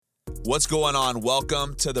What's going on?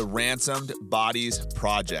 Welcome to the Ransomed Bodies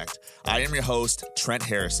Project. I am your host, Trent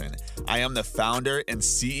Harrison. I am the founder and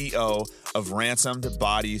CEO of Ransomed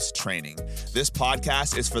Bodies Training. This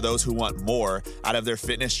podcast is for those who want more out of their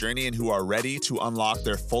fitness journey and who are ready to unlock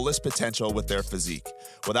their fullest potential with their physique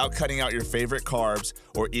without cutting out your favorite carbs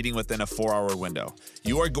or eating within a 4-hour window.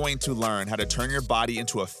 You are going to learn how to turn your body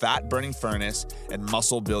into a fat-burning furnace and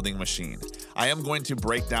muscle-building machine. I am going to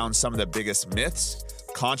break down some of the biggest myths,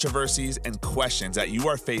 controversies, and questions that you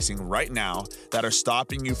are facing right now that are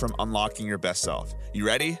stopping you from unlocking your best self. You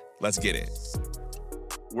ready? Let's get it.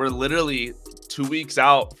 We're literally 2 weeks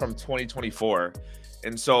out from 2024.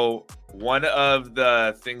 And so one of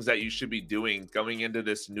the things that you should be doing going into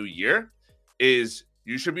this new year is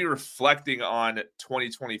you should be reflecting on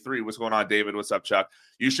 2023. What's going on, David? What's up, Chuck?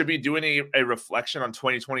 You should be doing a reflection on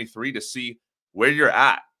 2023 to see where you're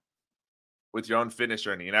at with your own fitness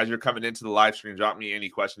journey. And as you're coming into the live stream, drop me any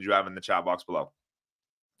questions you have in the chat box below.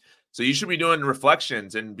 So you should be doing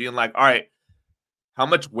reflections and being like, all right, how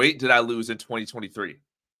much weight did I lose in 2023?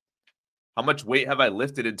 How much weight have I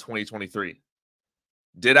lifted in 2023?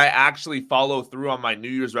 Did I actually follow through on my New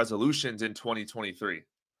Year's resolutions in 2023?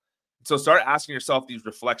 So start asking yourself these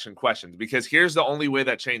reflection questions, because here's the only way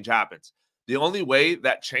that change happens. The only way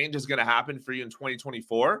that change is going to happen for you in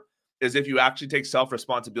 2024 is if you actually take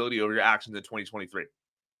self-responsibility over your actions in 2023.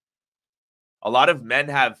 A lot of men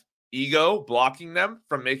have ego blocking them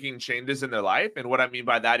from making changes in their life. And what I mean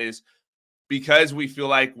by that is because we feel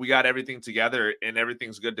like we got everything together and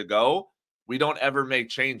everything's good to go, we don't ever make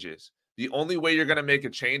changes. The only way you're going to make a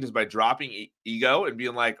change is by dropping ego and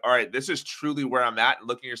being like, all right, this is truly where I'm at, and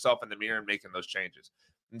looking yourself in the mirror and making those changes.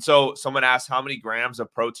 And so someone asked, how many grams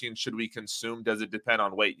of protein should we consume? Does it depend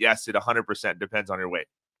on weight? Yes, it 100% depends on your weight.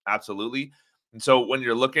 Absolutely. And so when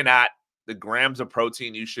you're looking at the grams of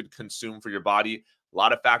protein you should consume for your body, a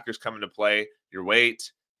lot of factors come into play: your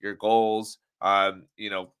weight, your goals,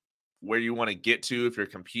 where you want to get to, if you're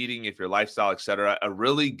competing, if your lifestyle, etc. A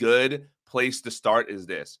really good place to start is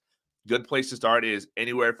this. Good place to start is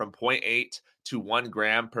anywhere from 0.8 to 1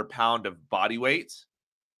 gram per pound of body weight.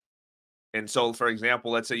 And so, for example,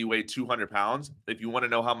 let's say you weigh 200 pounds. If you want to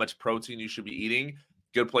know how much protein you should be eating,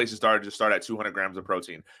 good place to start, just start at 200 grams of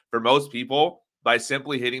protein. For most people, by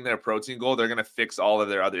simply hitting their protein goal, they're going to fix all of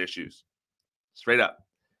their other issues. Straight up.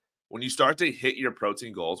 When you start to hit your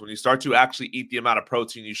protein goals, when you start to actually eat the amount of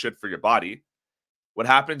protein you should for your body, what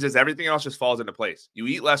happens is everything else just falls into place. You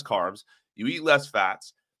eat less carbs, you eat less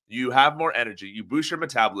fats, you have more energy, you boost your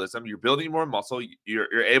metabolism, you're building more muscle,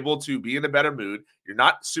 you're able to be in a better mood, you're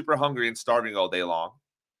not super hungry and starving all day long.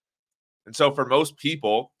 And so for most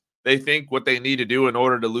people, they think what they need to do in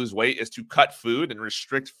order to lose weight is to cut food and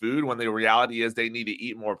restrict food, when the reality is they need to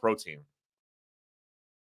eat more protein.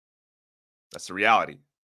 That's the reality.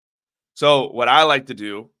 So what I like to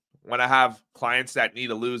do when I have clients that need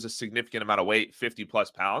to lose a significant amount of weight, 50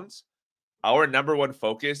 plus pounds, our number one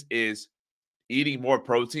focus is eating more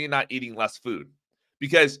protein, not eating less food.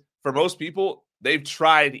 Because for most people, they've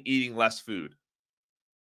tried eating less food.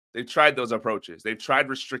 They've tried those approaches. They've tried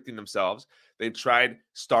restricting themselves. They've tried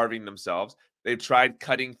starving themselves. They've tried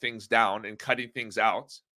cutting things down and cutting things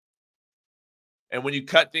out. And when you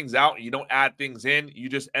cut things out and you don't add things in, you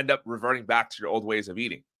just end up reverting back to your old ways of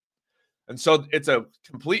eating. And so it's a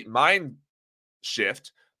complete mind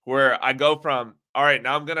shift where I go from, all right,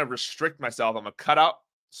 now I'm going to restrict myself. I'm going to cut out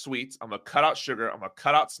sweets. I'm going to cut out sugar. I'm going to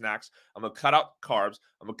cut out snacks. I'm going to cut out carbs.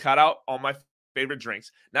 I'm going to cut out all my favorite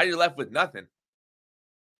drinks. Now you're left with nothing.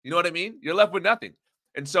 You know what I mean? You're left with nothing.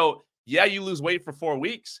 And so, yeah, you lose weight for 4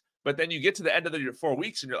 weeks, but then you get to the end of your 4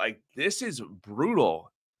 weeks and you're like, this is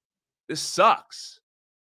brutal. This sucks.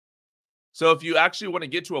 So if you actually want to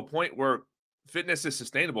get to a point where fitness is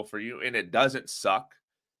sustainable for you and it doesn't suck,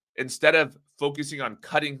 instead of focusing on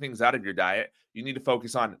cutting things out of your diet, you need to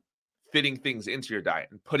focus on fitting things into your diet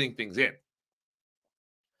and putting things in.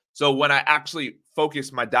 So when I actually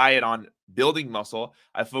focus my diet on building muscle,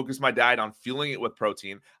 I focus my diet on fueling it with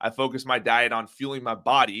protein, I focus my diet on fueling my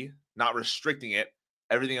body, not restricting it,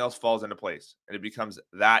 everything else falls into place and it becomes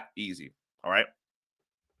that easy. All right.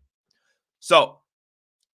 So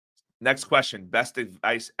next question, best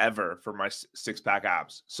advice ever for my six-pack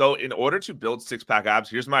abs. So in order to build six-pack abs,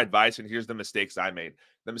 here's my advice and here's the mistakes I made.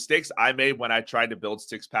 The mistakes I made when I tried to build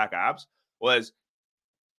six-pack abs was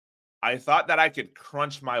I thought that I could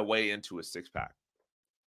crunch my way into a six-pack.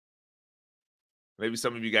 Maybe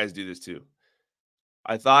some of you guys do this too.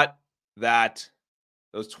 I thought that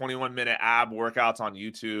those 21-minute ab workouts on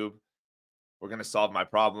YouTube were going to solve my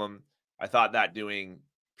problem. I thought that doing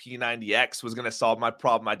P90X was going to solve my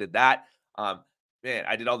problem. I did that. man,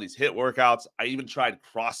 I did all these HIIT workouts. I even tried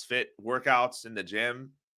CrossFit workouts in the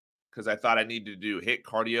gym because I thought I needed to do HIIT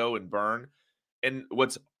cardio and burn. And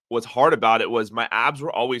what's hard about it was my abs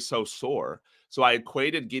were always so sore. So I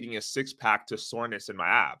equated getting a six pack to soreness in my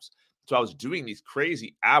abs. So I was doing these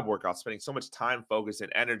crazy ab workouts, spending so much time, focus,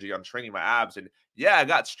 and energy on training my abs. And yeah, I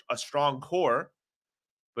got a strong core,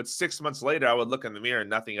 but 6 months later, I would look in the mirror and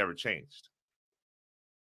nothing ever changed.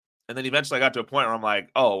 And then eventually I got to a point where I'm like,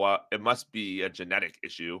 oh, well, it must be a genetic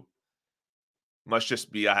issue. Must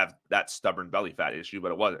just be I have that stubborn belly fat issue,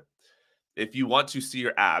 but it wasn't. If you want to see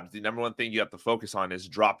your abs, the number one thing you have to focus on is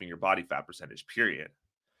dropping your body fat percentage, period.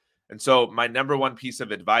 And so, my number one piece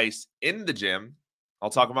of advice in the gym, I'll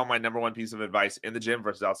talk about my number one piece of advice in the gym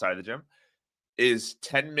versus outside of the gym, is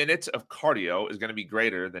 10 minutes of cardio is going to be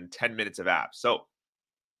greater than 10 minutes of abs. So,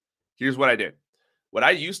 here's what I did. What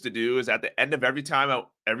I used to do is at the end of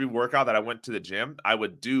every workout that I went to the gym, I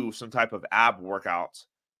would do some type of ab workout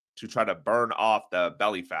to try to burn off the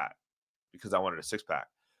belly fat because I wanted a six pack.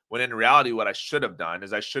 When in reality, what I should have done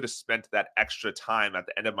is I should have spent that extra time at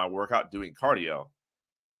the end of my workout doing cardio.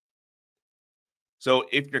 So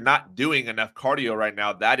if you're not doing enough cardio right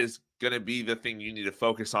now, that is going to be the thing you need to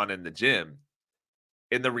focus on in the gym.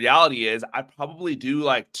 And the reality is I probably do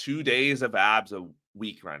like 2 days of abs a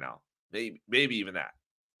week right now. Maybe even that.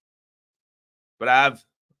 But I have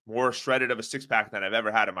more shredded of a six pack than I've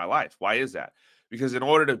ever had in my life. Why is that? Because in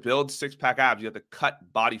order to build six pack abs, you have to cut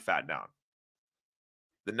body fat down.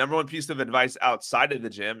 The number one piece of advice outside of the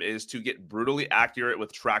gym is to get brutally accurate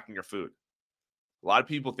with tracking your food. A lot of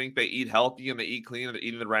people think they eat healthy and they eat clean and they're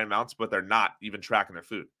eating the right amounts, but they're not even tracking their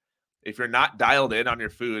food. If you're not dialed in on your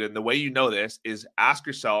food, and the way you know this is ask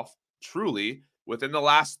yourself truly within the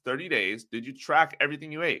last 30 days, did you track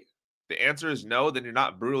everything you ate? The answer is no, then you're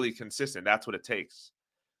not brutally consistent. That's what it takes.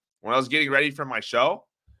 When I was getting ready for my show,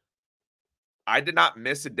 I did not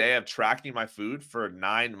miss a day of tracking my food for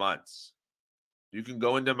 9 months. You can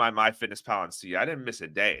go into my MyFitnessPal and see I didn't miss a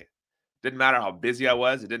day. Didn't matter how busy I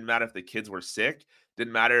was. It didn't matter if the kids were sick.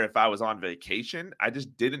 Didn't matter if I was on vacation. I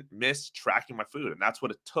just didn't miss tracking my food. And that's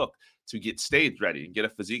what it took to get stage ready and get a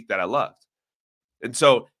physique that I loved. And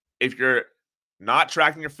so if you're not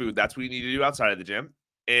tracking your food, that's what you need to do outside of the gym.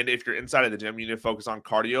 And if you're inside of the gym, you need to focus on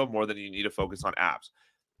cardio more than you need to focus on abs.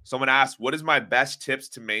 Someone asked, what is my best tips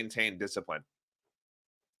to maintain discipline?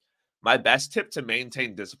 My best tip to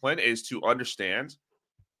maintain discipline is to understand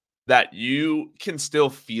that you can still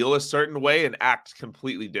feel a certain way and act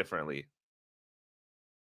completely differently.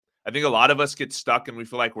 I think a lot of us get stuck and we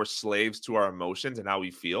feel like we're slaves to our emotions and how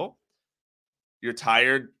we feel. You're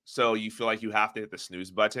tired, so you feel like you have to hit the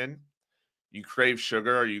snooze button. You crave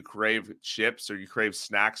sugar or you crave chips or you crave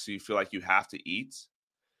snacks, so you feel like you have to eat.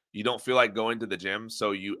 You don't feel like going to the gym,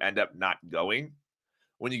 so you end up not going.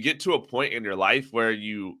 When you get to a point in your life where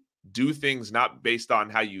you do things not based on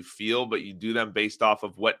how you feel, but you do them based off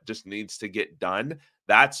of what just needs to get done,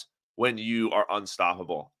 that's when you are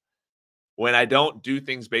unstoppable. When I don't do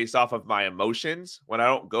things based off of my emotions, when I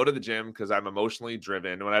don't go to the gym because I'm emotionally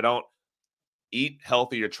driven, when I don't eat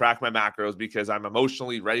healthy or track my macros because I'm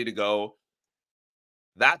emotionally ready to go,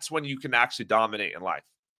 that's when you can actually dominate in life.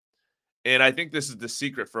 And I think this is the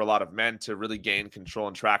secret for a lot of men to really gain control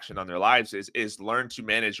and traction on their lives is learn to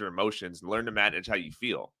manage your emotions, learn to manage how you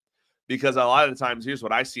feel. Because a lot of the times, here's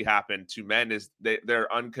what I see happen to men is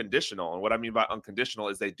they're unconditional. And what I mean by unconditional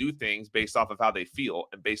is they do things based off of how they feel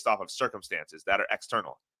and based off of circumstances that are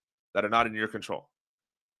external, that are not in your control.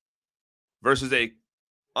 Versus a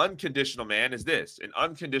unconditional man is this. An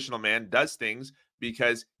unconditional man does things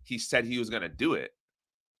because he said he was going to do it.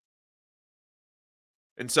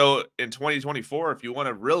 And so in 2024, if you want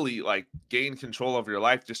to really like gain control of your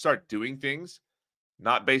life, just start doing things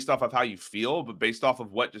not based off of how you feel, but based off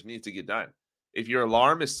of what just needs to get done. If your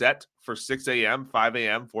alarm is set for 6 a.m., 5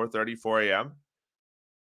 a.m., 4:30, 4 a.m.,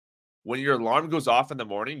 when your alarm goes off in the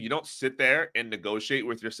morning, you don't sit there and negotiate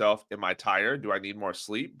with yourself. Am I tired? Do I need more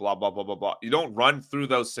sleep? Blah, blah, blah, blah, blah. You don't run through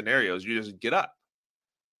those scenarios. You just get up.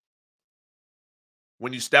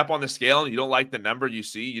 When you step on the scale and you don't like the number you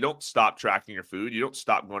see, you don't stop tracking your food. You don't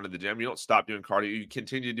stop going to the gym. You don't stop doing cardio. You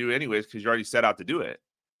continue to do it anyways because you already set out to do it.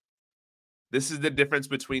 This is the difference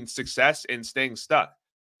between success and staying stuck.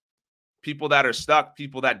 People that are stuck,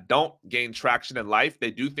 people that don't gain traction in life,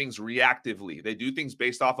 they do things reactively. They do things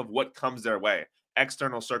based off of what comes their way,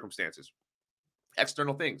 external circumstances,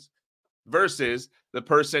 external things, versus the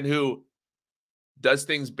person who does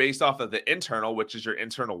things based off of the internal, which is your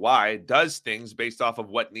internal why, does things based off of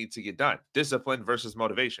what needs to get done. Discipline versus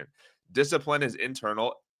motivation. Discipline is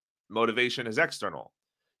internal, motivation is external.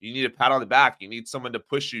 You need a pat on the back. You need someone to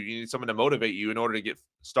push you. You need someone to motivate you in order to get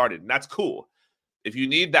started. And that's cool. If you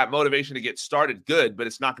need that motivation to get started, good, but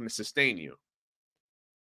it's not going to sustain you,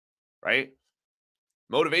 right?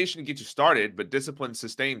 Motivation gets you started, but discipline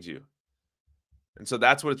sustains you. And so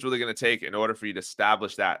that's what it's really going to take in order for you to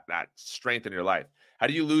establish that strength in your life. How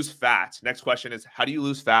do you lose fat? Next question is, how do you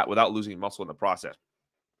lose fat without losing muscle in the process?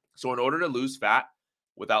 So in order to lose fat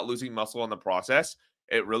without losing muscle in the process,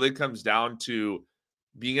 it really comes down to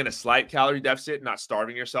being in a slight calorie deficit, not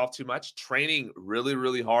starving yourself too much, training really,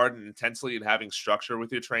 really hard and intensely and having structure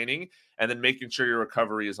with your training, and then making sure your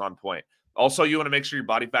recovery is on point. Also, you want to make sure your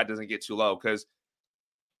body fat doesn't get too low, because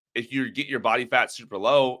if you get your body fat super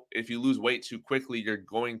low, if you lose weight too quickly, you're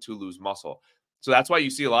going to lose muscle. So that's why you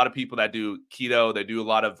see a lot of people that do keto, they do a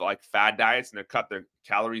lot of like fad diets and they cut their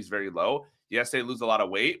calories very low. Yes, they lose a lot of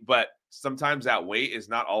weight, but sometimes that weight is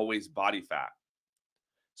not always body fat.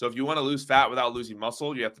 So if you want to lose fat without losing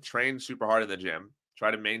muscle, you have to train super hard in the gym.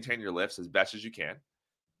 Try to maintain your lifts as best as you can.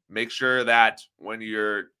 Make sure that when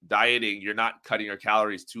you're dieting, you're not cutting your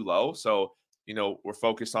calories too low. So, we're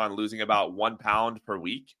focused on losing about 1 pound per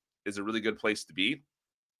week is a really good place to be.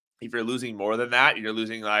 If you're losing more than that, you're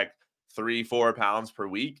losing like 3-4 pounds per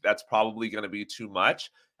week. That's probably going to be too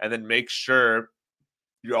much. And then make sure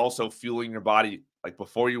you're also fueling your body like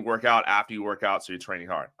before you work out, after you work out, so you're training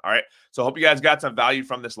hard. All right. So I hope you guys got some value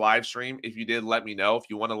from this live stream. If you did, let me know. If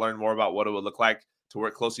you want to learn more about what it would look like to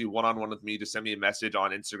work closely one-on-one with me, just send me a message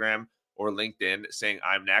on Instagram or LinkedIn saying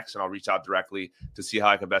I'm next, and I'll reach out directly to see how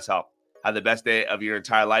I can best help. Have the best day of your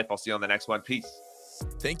entire life. I'll see you on the next one. Peace.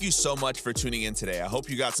 Thank you so much for tuning in today. I hope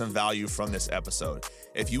you got some value from this episode.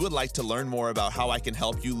 If you would like to learn more about how I can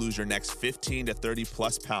help you lose your next 15 to 30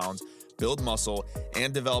 plus pounds, build muscle,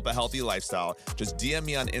 and develop a healthy lifestyle, just DM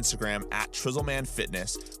me on Instagram at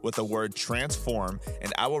TrizzlemanFitness with the word transform,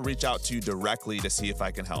 and I will reach out to you directly to see if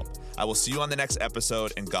I can help. I will see you on the next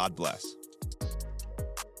episode, and God bless.